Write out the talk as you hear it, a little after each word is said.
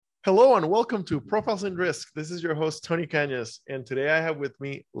Hello and welcome to Profiles in Risk. This is your host, Tony Cañas, and today I have with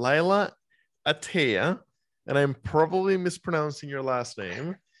me Laila Atea, and I'm probably mispronouncing your last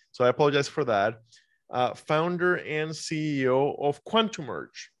name, so I apologize for that, founder and CEO of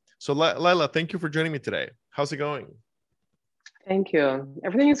QuantumMerge. So Laila, thank you for joining me today. How's it going? Thank you.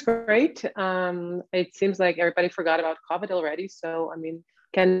 Everything is great. It seems like everybody forgot about COVID already, so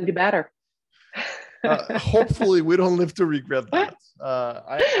can be better. Hopefully we don't live to regret that.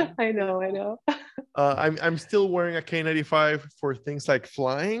 I know. I'm still wearing a K95 for things like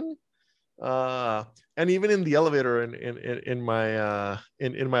flying, and even in the elevator in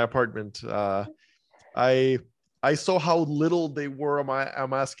my apartment. I saw how little they wore a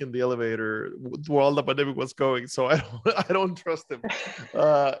mask in the elevator while the pandemic was going, so I don't trust them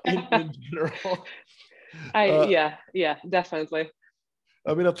in general. Yeah, definitely.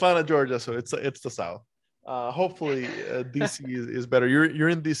 I'm in Atlanta, Georgia, so it's the South. Hopefully, DC is better. You're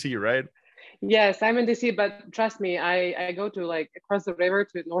in DC, right? Yes, I'm in DC, but trust me, I go to like across the river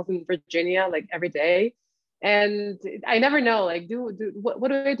to Northern Virginia like every day, and I never know like what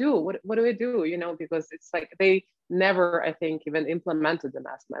do I do? What do I do? Because it's like they never, I think, even implemented the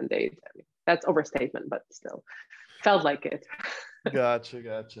mask mandate. That's overstatement, but still felt like it.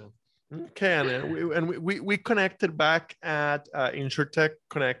 Gotcha. Okay, and we connected back at InsurTech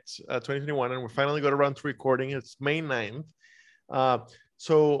Connect 2021, and we finally got around to recording. It's May 9th.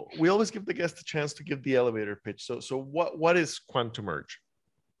 So we always give the guest a chance to give the elevator pitch. So what is QuantumMerge?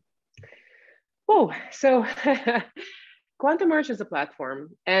 So QuantumMerge is a platform,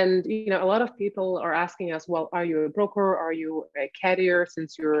 and a lot of people are asking us, well, are you a broker? Are you a carrier?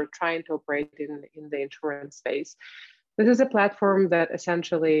 Since you're trying to operate in the insurance space, this is a platform that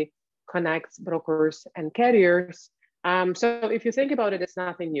essentially connects brokers and carriers. So if you think about it, it's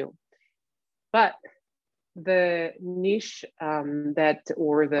nothing new. But the niche the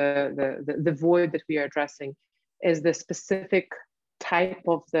void that we are addressing is the specific type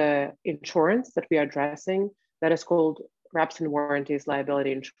of the insurance that we are addressing that is called reps and warranties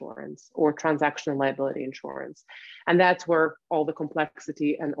liability insurance or transactional liability insurance. And that's where all the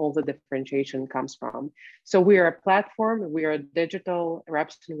complexity and all the differentiation comes from. So we are a platform, we are a digital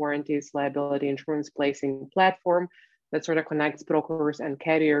reps and warranties liability insurance placing platform that sort of connects brokers and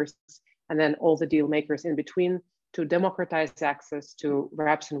carriers and then all the deal makers in between to democratize access to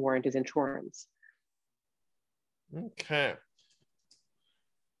reps and warranties insurance. Okay.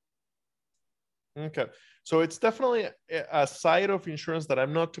 So it's definitely a side of insurance that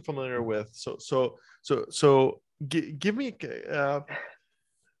I'm not too familiar with. So give me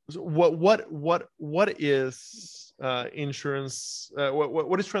what is insurance?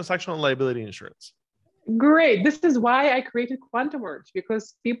 What is transactional liability insurance? Great. This is why I created QuantumMerge,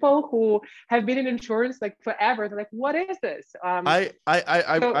 because people who have been in insurance like forever, they're like, what is this?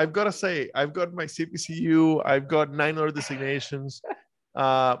 I've got to say, I've got my CPCU, I've got 9 other designations,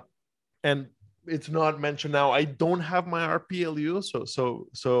 and it's not mentioned now. I don't have my RPLU,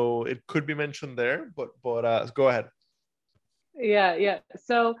 so it could be mentioned there, but go ahead. Yeah.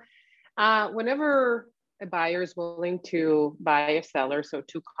 So whenever a buyer is willing to buy a seller, so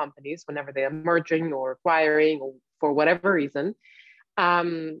two companies, whenever they are merging or acquiring or for whatever reason,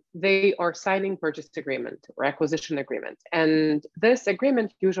 they are signing purchase agreement or acquisition agreement. And this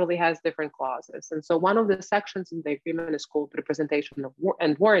agreement usually has different clauses. And so one of the sections in the agreement is called representation of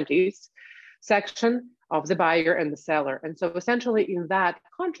and warranties section of the buyer and the seller. And so essentially in that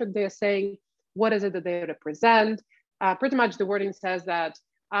contract, they're saying, what is it that they represent? Pretty much the wording says that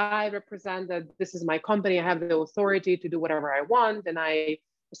I represent that this is my company. I have the authority to do whatever I want. And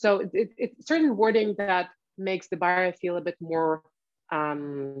so it's certain wording that makes the buyer feel a bit more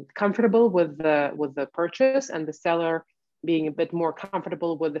comfortable with the purchase, and the seller being a bit more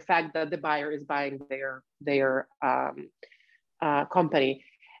comfortable with the fact that the buyer is buying their company.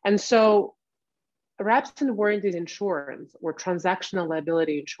 And so reps and warranties insurance or transactional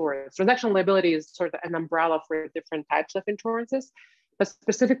liability insurance. Transactional liability is sort of an umbrella for different types of insurances, but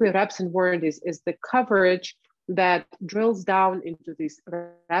specifically reps and warranties is the coverage that drills down into these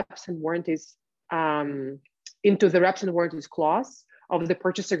reps and warranties, into the reps and warranties clause of the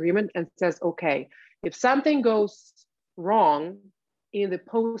purchase agreement and says, okay, if something goes wrong in the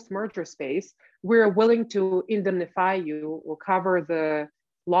post-merger space, we're willing to indemnify you or cover the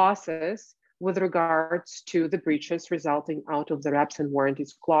losses with regards to the breaches resulting out of the reps and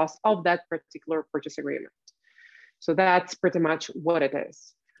warranties clause of that particular purchase agreement. So that's pretty much what it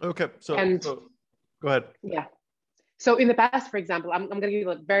is. Okay, so go ahead. Yeah. So in the past, for example, I'm going to give you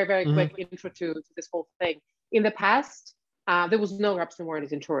a very, very quick intro to this whole thing. In the past, there was no reps and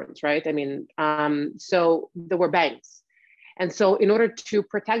warranties insurance, right? So there were banks. And so in order to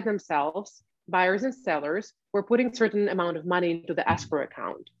protect themselves, buyers and sellers were putting certain amount of money into the escrow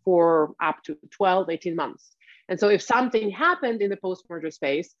account for up to 12, 18 months. And so if something happened in the post-merger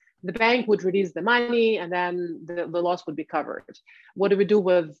space, the bank would release the money and then the loss would be covered. What do we do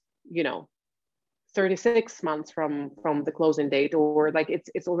with, 36 months from the closing date, or like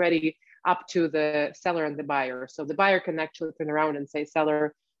it's already up to the seller and the buyer. So the buyer can actually turn around and say,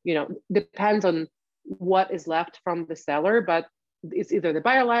 seller, depends on what is left from the seller, but it's either the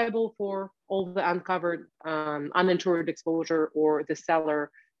buyer liable for all the uncovered, uninsured exposure, or the seller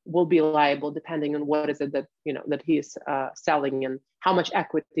will be liable depending on what is it that that he is selling and how much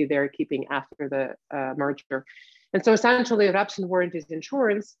equity they're keeping after the merger. And so essentially, Reps and Warranties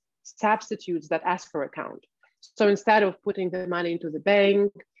Insurance substitutes that escrow account. So instead of putting the money into the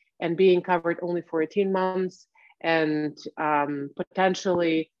bank and being covered only for 18 months and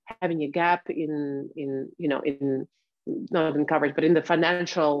potentially having a gap in not in coverage, but in the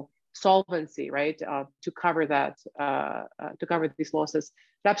financial solvency, right, to cover that, to cover these losses,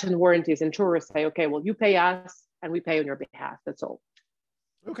 Reps and Warranties insurers say, okay, well, you pay us and we pay on your behalf. That's all.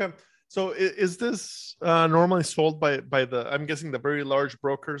 Okay. So is this normally sold by the, I'm guessing, the very large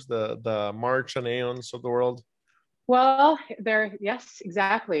brokers, the March and Aons of the world? Well, yes,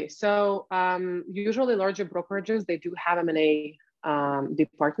 exactly. So usually larger brokerages, they do have M&A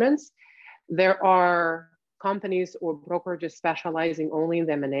departments. There are companies or brokerages specializing only in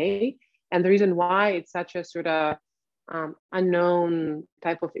the M&A. And the reason why it's such a sort of unknown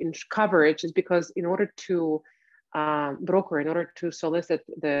type of coverage is because in order to broker, in order to solicit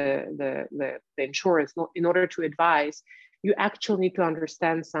the insurance, in order to advise, you actually need to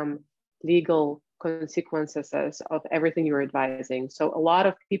understand some legal consequences of everything you're advising. So a lot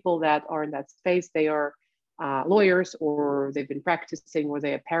of people that are in that space, they are lawyers, or they've been practicing, or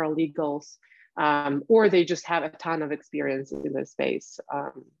they are paralegals, or they just have a ton of experience in this space.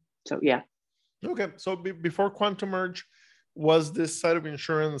 So yeah. Okay, so before Quantum Merge, was this side of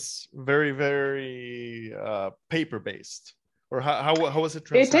insurance very, very paper-based? Or how was it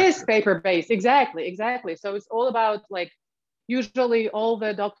transacted? It is paper-based, exactly. So it's all about, like, usually all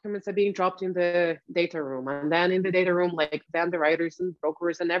the documents are being dropped in the data room. And then in the data room, like, the underwriters and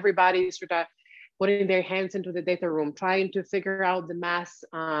brokers and everybody sort of putting their hands into the data room, trying to figure out the math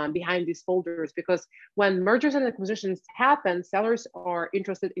behind these folders. Because when mergers and acquisitions happen, sellers are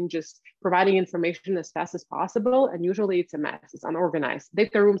interested in just providing information as fast as possible. And usually it's a mess, it's unorganized.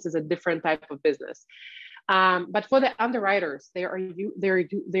 Data rooms is a different type of business. But for the underwriters, they're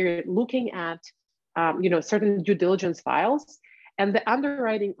looking at certain due diligence files. And the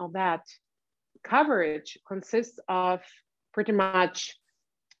underwriting of that coverage consists of pretty much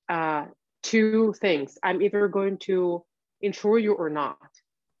two things. I'm either going to insure you or not,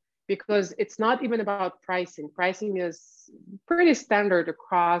 because it's not even about pricing. Pricing is pretty standard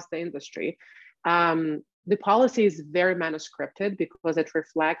across the industry. The policy is very manuscripted because it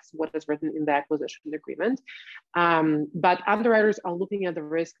reflects what is written in the acquisition agreement. But underwriters are looking at the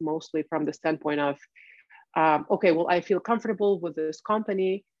risk mostly from the standpoint of, okay, well, I feel comfortable with this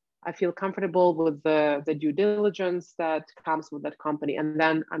company. I feel comfortable with the due diligence that comes with that company, and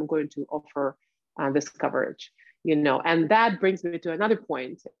then I'm going to offer this coverage, and that brings me to another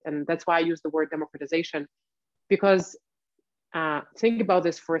point, and that's why I use the word democratization, because think about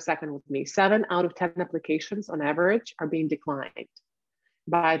this for a second with me. 7 out of 10 applications on average are being declined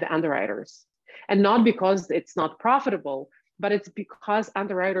by the underwriters, and not because it's not profitable, but it's because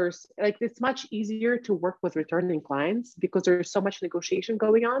underwriters, like, it's much easier to work with returning clients because there's so much negotiation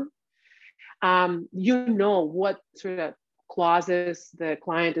going on. What sort of clauses the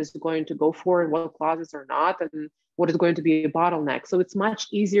client is going to go for and what clauses are not, and what is going to be a bottleneck. So it's much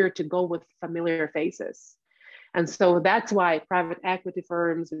easier to go with familiar faces. And so that's why private equity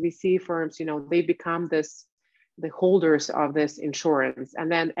firms, VC firms, they become the holders of this insurance. And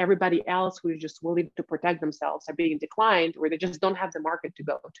then everybody else who is just willing to protect themselves are being declined, or they just don't have the market to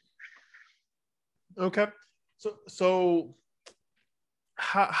go to. Okay. So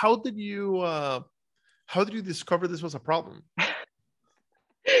how did you discover this was a problem?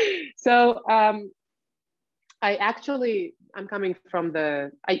 So I'm coming from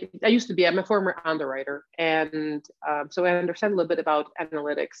I'm a former underwriter. And so I understand a little bit about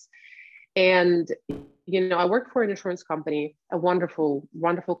analytics. And, I worked for an insurance company, a wonderful,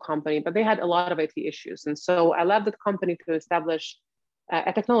 wonderful company, but they had a lot of IT issues. And so I left that company to establish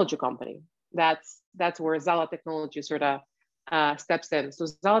a technology company. That's where Zala Technology sort of steps in. So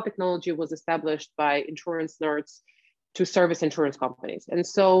Zala Technology was established by insurance nerds to service insurance companies. And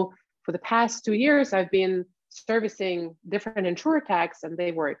so for the past 2 years, I've been servicing different insurtechs, and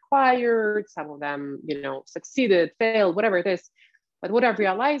they were acquired. Some of them, succeeded, failed, whatever it is. But what I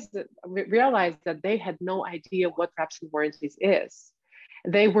realized that they had no idea what reps and warranties is.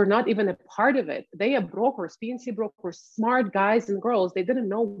 They were not even a part of it. They are brokers, P&C brokers, smart guys and girls. They didn't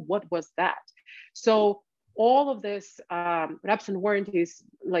know what was that. So all of this reps and warranties,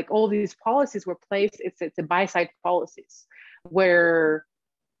 like all these policies were placed, it's a buy-side policies where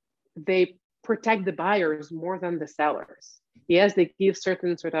they protect the buyers more than the sellers. Yes, they give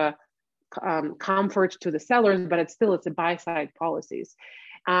certain sort of comfort to the sellers, but it's a buy-side policies.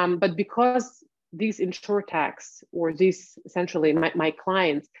 But because these insurtechs, or these essentially my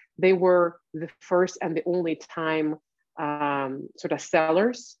clients, they were the first and the only time sort of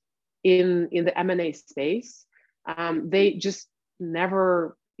sellers in the M&A space, they just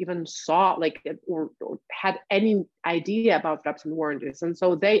never even saw or had any idea about reps and warranties. And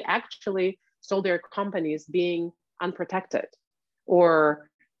so they actually saw their companies being unprotected or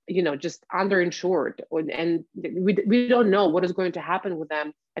just underinsured, and we don't know what is going to happen with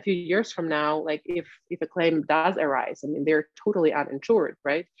them a few years from now, like if a claim does arise. I mean, they're totally uninsured,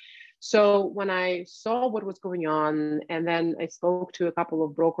 right? So when I saw what was going on, and then I spoke to a couple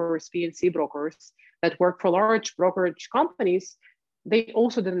of brokers, P&C brokers that work for large brokerage companies, they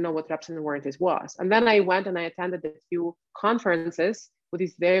also didn't know what reps and warranties was. And then I went and I attended a few conferences with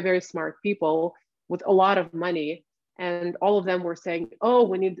these very, very smart people with a lot of money. And all of them were saying, oh,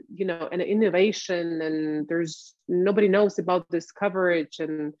 we need, an innovation, and there's nobody knows about this coverage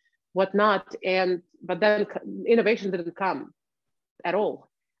and whatnot. But then innovation didn't come at all.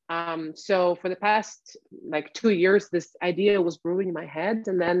 So for the past 2 years, this idea was brewing in my head.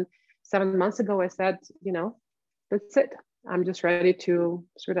 And then 7 months ago, I said, that's it. I'm just ready to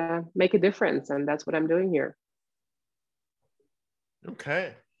sort of make a difference. And that's what I'm doing here.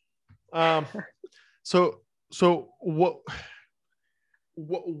 Okay. So what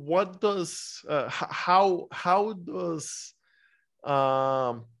does how does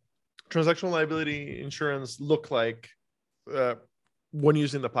transactional liability insurance look like when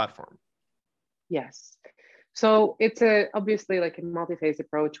using the platform? Yes. So it's obviously like a multi-phase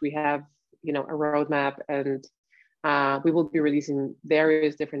approach. We have a roadmap, and we will be releasing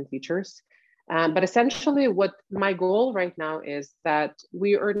various different features. But essentially, what my goal right now is that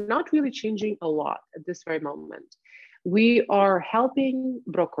we are not really changing a lot at this very moment. We are helping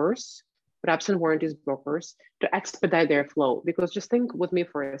brokers, reps and warranties brokers, to expedite their flow. Because just think with me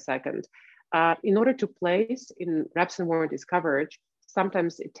for a second. In order to place in reps and warranties coverage,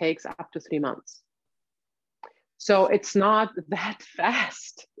 sometimes it takes up to 3 months. So it's not that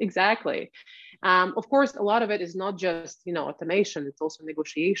fast. Exactly. Of course, a lot of it is not just automation, it's also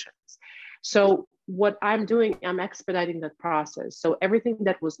negotiations. So what I'm doing, I'm expediting that process. So everything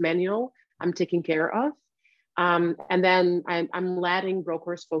that was manual, I'm taking care of. And then I'm letting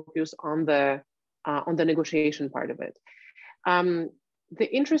brokers focus on the negotiation part of it.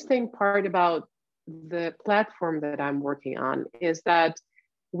 The interesting part about the platform that I'm working on is that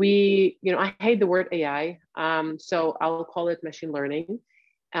I hate the word AI, so I'll call it machine learning.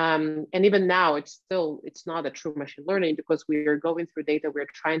 And even now, it's not a true machine learning, because we are going through data we're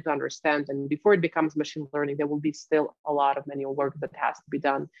trying to understand. And before it becomes machine learning, there will be still a lot of manual work that has to be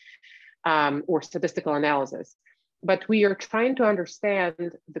done, or statistical analysis. But we are trying to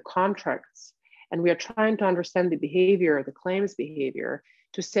understand the contracts, and we are trying to understand the behavior, the claims behavior,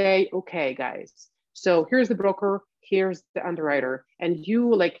 to say, okay, guys, so here's the broker, here's the underwriter, and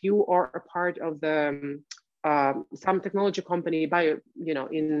you are a part of the some technology company in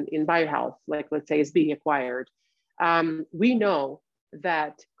biohealth, let's say, is being acquired. We know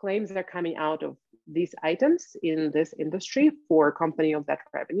that claims are coming out of these items in this industry for a company of that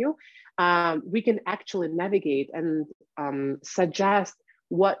revenue. We can actually navigate and suggest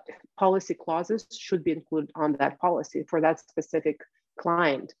what policy clauses should be included on that policy for that specific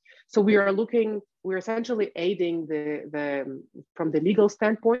client. So we're essentially aiding from the legal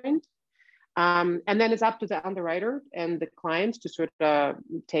standpoint. And then it's up to the underwriter and the clients to sort of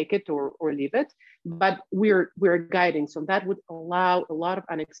take it or leave it. But we're guiding. So that would allow a lot of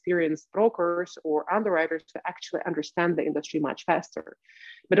unexperienced brokers or underwriters to actually understand the industry much faster.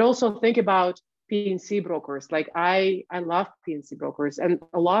 But also think about P&C brokers. Like I love P&C brokers, and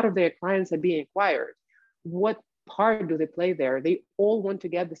a lot of their clients are being acquired. What part do they play there? They all want to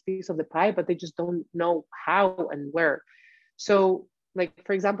get this piece of the pie, but they just don't know how and where. So,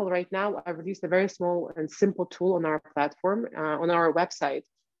 for example, right now, I've released a very small and simple tool on our platform, on our website.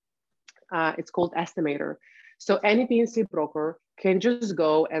 It's called Estimator. So any P&C broker can just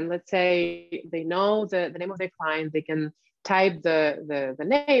go and, let's say they know the name of their client, they can type the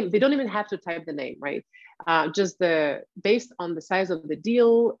name. They don't even have to type the name, right? Just based on the size of the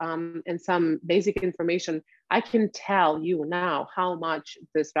deal and some basic information, I can tell you now how much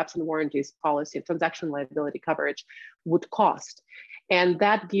this reps and warranties policy, transaction liability coverage, would cost. And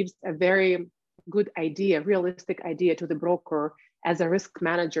that gives a very good idea, realistic idea to the broker as a risk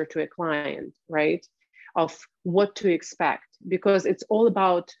manager to a client, right? Of what to expect, because it's all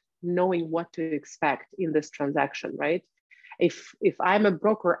about knowing what to expect in this transaction, right? If I'm a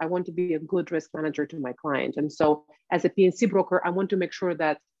broker, I want to be a good risk manager to my client. And so as a P&C broker, I want to make sure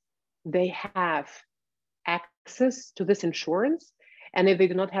that they have access to this insurance. And if they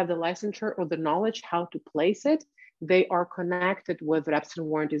do not have the licensure or the knowledge how to place it, they are connected with reps and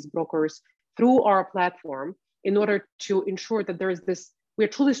warranties brokers through our platform in order to ensure that there is this, we're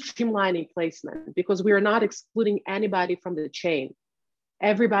truly streamlining placement, because we are not excluding anybody from the chain.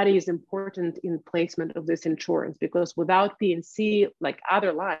 Everybody is important in placement of this insurance, because without P&C, like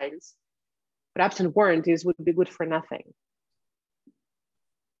other lines, reps and warranties would be good for nothing.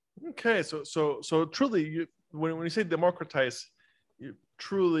 Okay, so truly, when you say democratize, you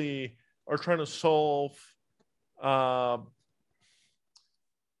truly are trying to solve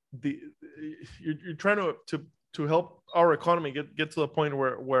you're trying to help our economy get to the point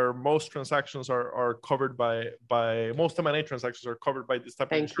where most transactions are covered by most M&A transactions are covered by this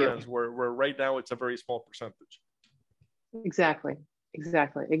type of insurance, where right now it's a very small percentage. Exactly.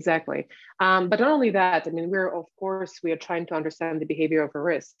 But not only that, I mean, we are trying to understand the behavior of a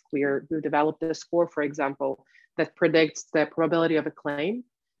risk. We've developed a score, for example, that predicts the probability of a claim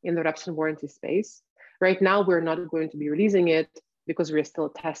in the reps and warranty space. Right now, we're not going to be releasing it because we're still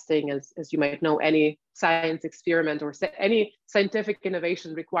testing. As you might know, any science experiment or any scientific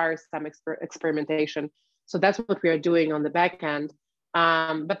innovation requires some experimentation. So that's what we are doing on the back end.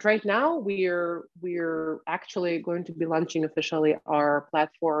 But right now, we're actually going to be launching officially our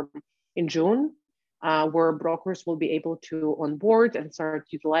platform in June, where brokers will be able to onboard and start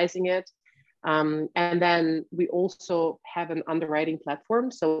utilizing it. And then we also have an underwriting platform.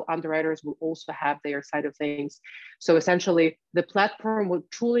 So underwriters will also have their side of things. So essentially, the platform will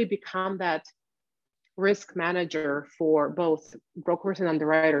truly become that risk manager for both brokers and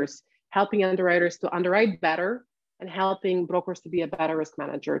underwriters, helping underwriters to underwrite better and helping brokers to be a better risk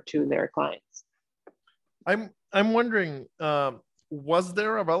manager to their clients. I'm wondering, was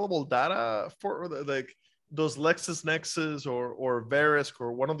there available data for those LexisNexis or Verisk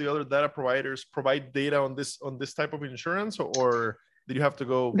or one of the other data providers provide data on this type of insurance, or did you have to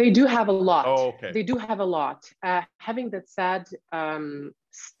go? They do have a lot. Oh, okay. They do have a lot. Having that said,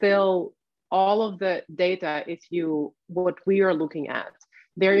 still all of the data, what we are looking at,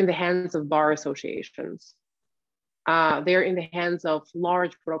 they're in the hands of bar associations. They're in the hands of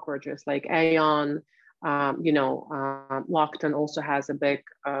large brokerages like Aon. Lockton also has a big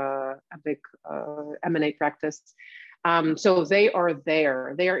M&A practice. So they are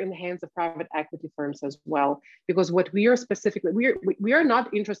there. They are in the hands of private equity firms as well. Because what we are specifically, we are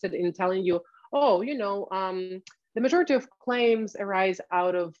not interested in telling you, the majority of claims arise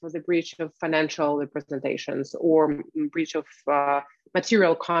out of the breach of financial representations or breach of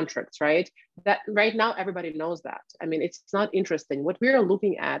material contracts, right? That right now, everybody knows that. I mean, it's not interesting. What we are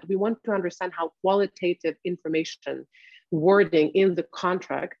looking at, we want to understand how qualitative information wording in the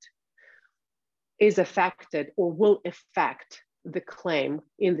contract is affected or will affect the claim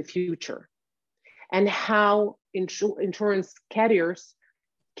in the future, and how insurance carriers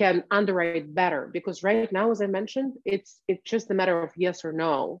can underwrite better. Because right now, as I mentioned, it's just a matter of yes or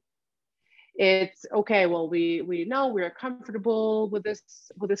no. It's okay, well, we know we're comfortable with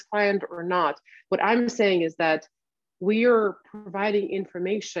this client or not. What I'm saying is that we are providing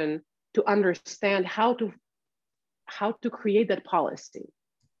information to understand how to create that policy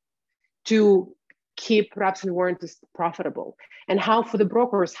to keep reps and warranties profitable, and how for the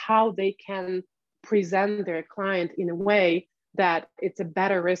brokers, how they can present their client in a way that it's a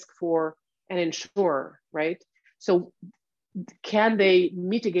better risk for an insurer, right? So can they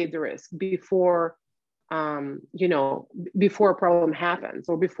mitigate the risk before a problem happens,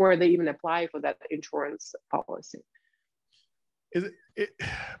 or before they even apply for that insurance policy?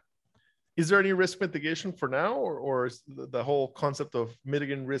 Is there any risk mitigation for now, or is the whole concept of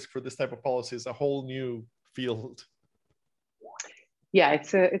mitigating risk for this type of policy is a whole new field? Yeah,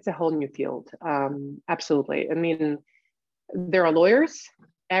 it's a whole new field. Absolutely. I mean, there are lawyers.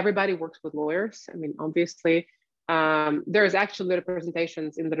 Everybody works with lawyers. I mean, obviously, there is actually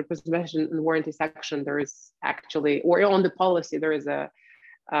representations in the representation and warranty section. There is actually, or on the policy, there is a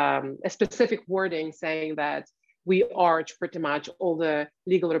specific wording saying that we urge pretty much all the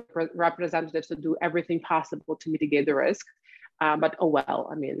legal representatives to do everything possible to mitigate the risk. But oh well,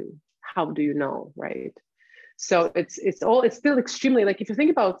 I mean, how do you know, right? So it's still extremely, like, if you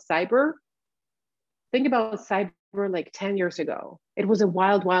think about cyber like 10 years ago, it was a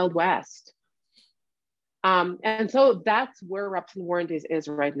wild, wild west. And so that's where reps and warranties is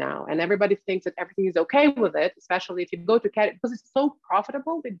right now. And everybody thinks that everything is okay with it, especially if you go to carrier, because it's so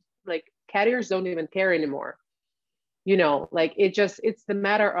profitable that like carriers don't even care anymore. You know, like it's the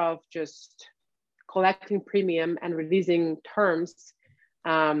matter of just collecting premium and releasing terms,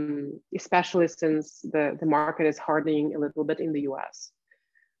 especially since the market is hardening a little bit in the US.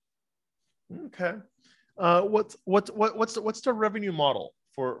 Okay. What's the revenue model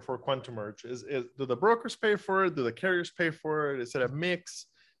for QuantumMerge? Do the brokers pay for it? Do the carriers pay for it? Is it a mix?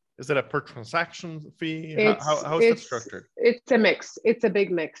 Is it a per transaction fee? How is that structured? It's a mix. It's a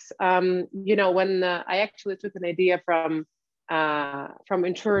big mix. You know, when I actually took an idea from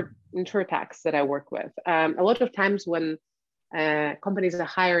InsurTechs that I work with, a lot of times when companies are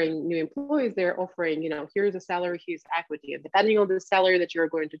hiring new employees, they're offering, you know, here's a salary, here's equity. And depending on the salary that you're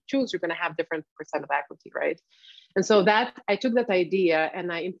going to choose, you're going to have different percent of equity, right? And so that I took that idea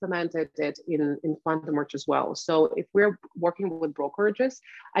and I implemented it in QuantumMerge as well. So if we're working with brokerages,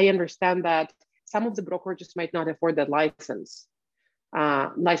 I understand that some of the brokerages might not afford that license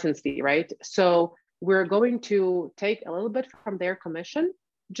fee, right? So we're going to take a little bit from their commission,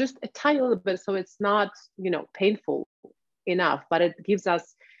 just a tiny little bit, so it's not, you know, painful enough, but it gives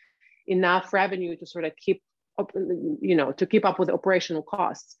us enough revenue to sort of keep up, you know, to keep up with the operational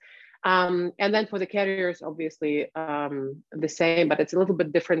costs. And then for the carriers, obviously the same, but it's a little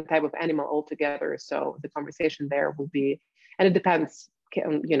bit different type of animal altogether. So the conversation there will be, and it depends,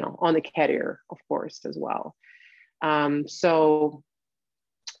 you know, on the carrier, of course, as well. So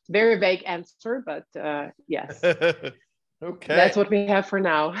very vague answer, but yes. Okay. That's what we have for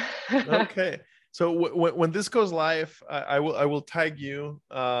now. Okay. So when this goes live, I will tag you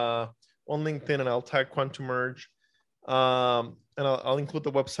on LinkedIn, and I'll tag QuantumMerge. And I'll include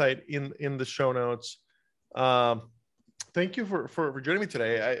the website in the show notes. Thank you for joining me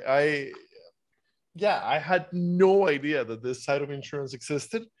today. I had no idea that this side of insurance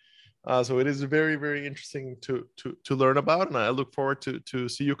existed. So it is very, very interesting to learn about, and I look forward to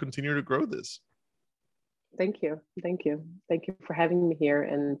see you continue to grow this. Thank you for having me here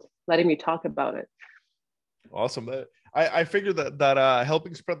and letting me talk about it. Awesome. I figured that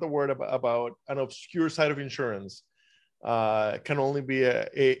helping spread the word about an obscure side of insurance can only be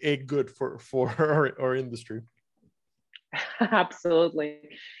a good for our industry. Absolutely,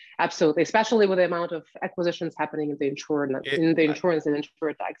 especially with the amount of acquisitions happening in the insurance and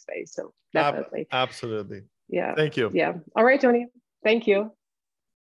InsurTech space. So definitely. Absolutely. Yeah. Thank you. Yeah. All right, Tony. Thank you.